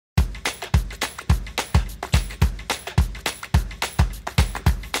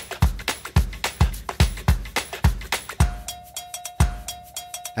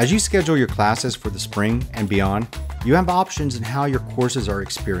As you schedule your classes for the spring and beyond, you have options in how your courses are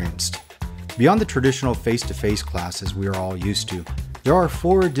experienced. Beyond the traditional face-to-face classes we are all used to, there are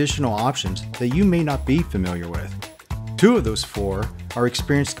 4 additional options that you may not be familiar with. 2 of those 4 are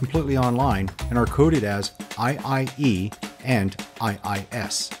experienced completely online and are coded as IIE and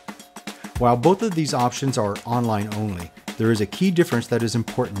IIS. While both of these options are online only, there is a key difference that is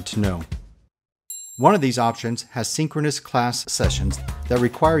important to know. One of these options has synchronous class sessions that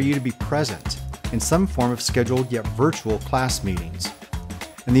require you to be present in some form of scheduled yet virtual class meetings.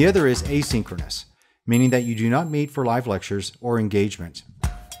 And the other is asynchronous, meaning that you do not meet for live lectures or engagement.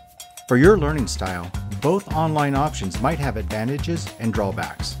 For your learning style, both online options might have advantages and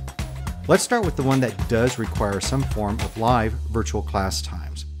drawbacks. Let's start with the one that does require some form of live virtual class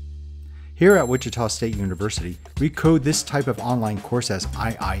times. Here at Wichita State University, we code this type of online course as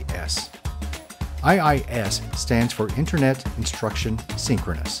IIS. IIS stands for Internet Instruction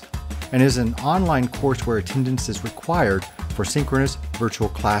Synchronous and is an online course where attendance is required for synchronous virtual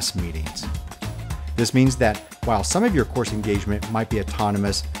class meetings. This means that while some of your course engagement might be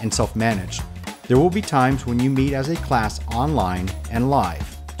autonomous and self-managed, there will be times when you meet as a class online and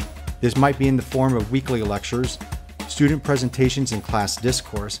live. This might be in the form of weekly lectures, student presentations and class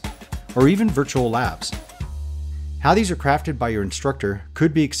discourse, or even virtual labs. How these are crafted by your instructor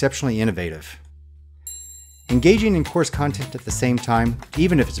could be exceptionally innovative. Engaging in course content at the same time,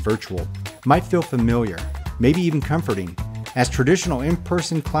 even if it's virtual, might feel familiar, maybe even comforting, as traditional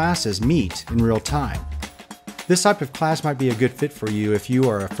in-person classes meet in real time. This type of class might be a good fit for you if you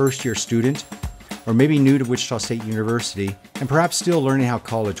are a first-year student, or maybe new to Wichita State University and perhaps still learning how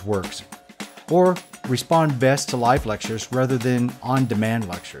college works, or respond best to live lectures rather than on-demand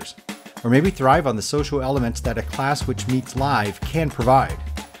lectures, or maybe thrive on the social elements that a class which meets live can provide.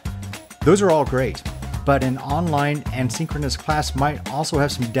 Those are all great, but an online and synchronous class might also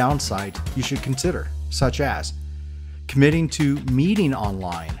have some downside you should consider, such as committing to meeting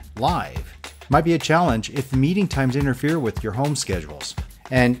online, live, might be a challenge if meeting times interfere with your home schedules.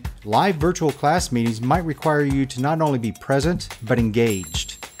 And live virtual class meetings might require you to not only be present, but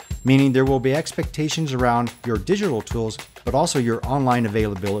engaged, meaning there will be expectations around your digital tools, but also your online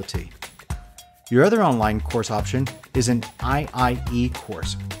availability. Your other online course option is an IIE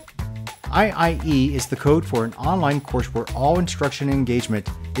course. IIE is the code for an online course where all instruction and engagement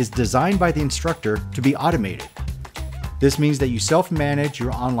is designed by the instructor to be automated. This means that you self-manage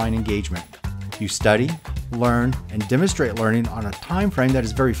your online engagement. You study, learn, and demonstrate learning on a time frame that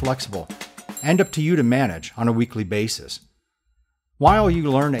is very flexible and up to you to manage on a weekly basis. While you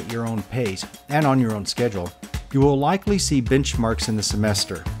learn at your own pace and on your own schedule, you will likely see benchmarks in the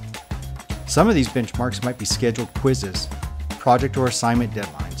semester. Some of these benchmarks might be scheduled quizzes, project or assignment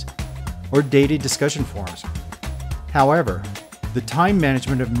deadlines, or dated discussion forums. However, the time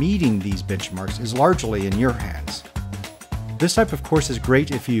management of meeting these benchmarks is largely in your hands. This type of course is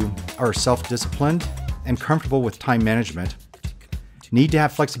great if you are self-disciplined and comfortable with time management, need to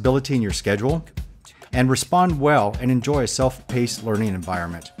have flexibility in your schedule, and respond well and enjoy a self-paced learning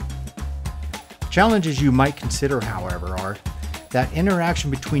environment. Challenges you might consider, however, are that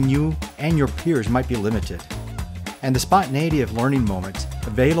interaction between you and your peers might be limited, and the spontaneity of learning moments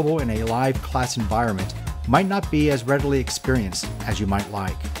available in a live class environment might not be as readily experienced as you might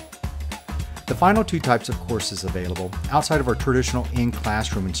like. The final 2 types of courses available outside of our traditional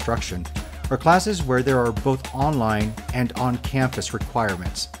in-classroom instruction are classes where there are both online and on-campus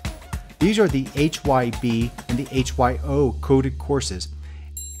requirements. These are the HYB and the HYO coded courses,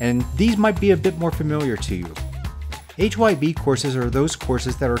 and these might be a bit more familiar to you. HYB courses are those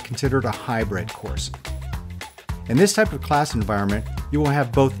courses that are considered a hybrid course. In this type of class environment, you will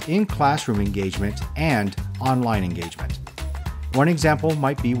have both in-classroom engagement and online engagement. One example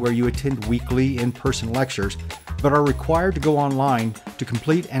might be where you attend weekly in-person lectures, but are required to go online to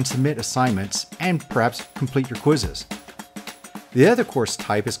complete and submit assignments and perhaps complete your quizzes. The other course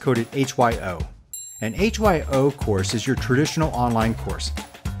type is coded HYO. An HYO course is your traditional online course.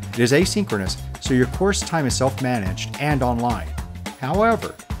 It is asynchronous, so your course time is self-managed and online.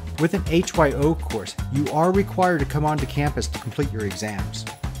 However, with an HYO course, you are required to come onto campus to complete your exams.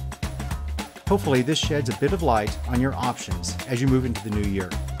 Hopefully this sheds a bit of light on your options as you move into the new year.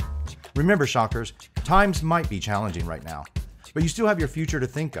 Remember, Shockers, times might be challenging right now, but you still have your future to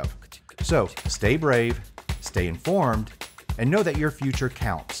think of. So stay brave, stay informed, and know that your future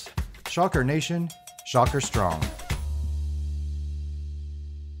counts. Shocker Nation, Shocker Strong.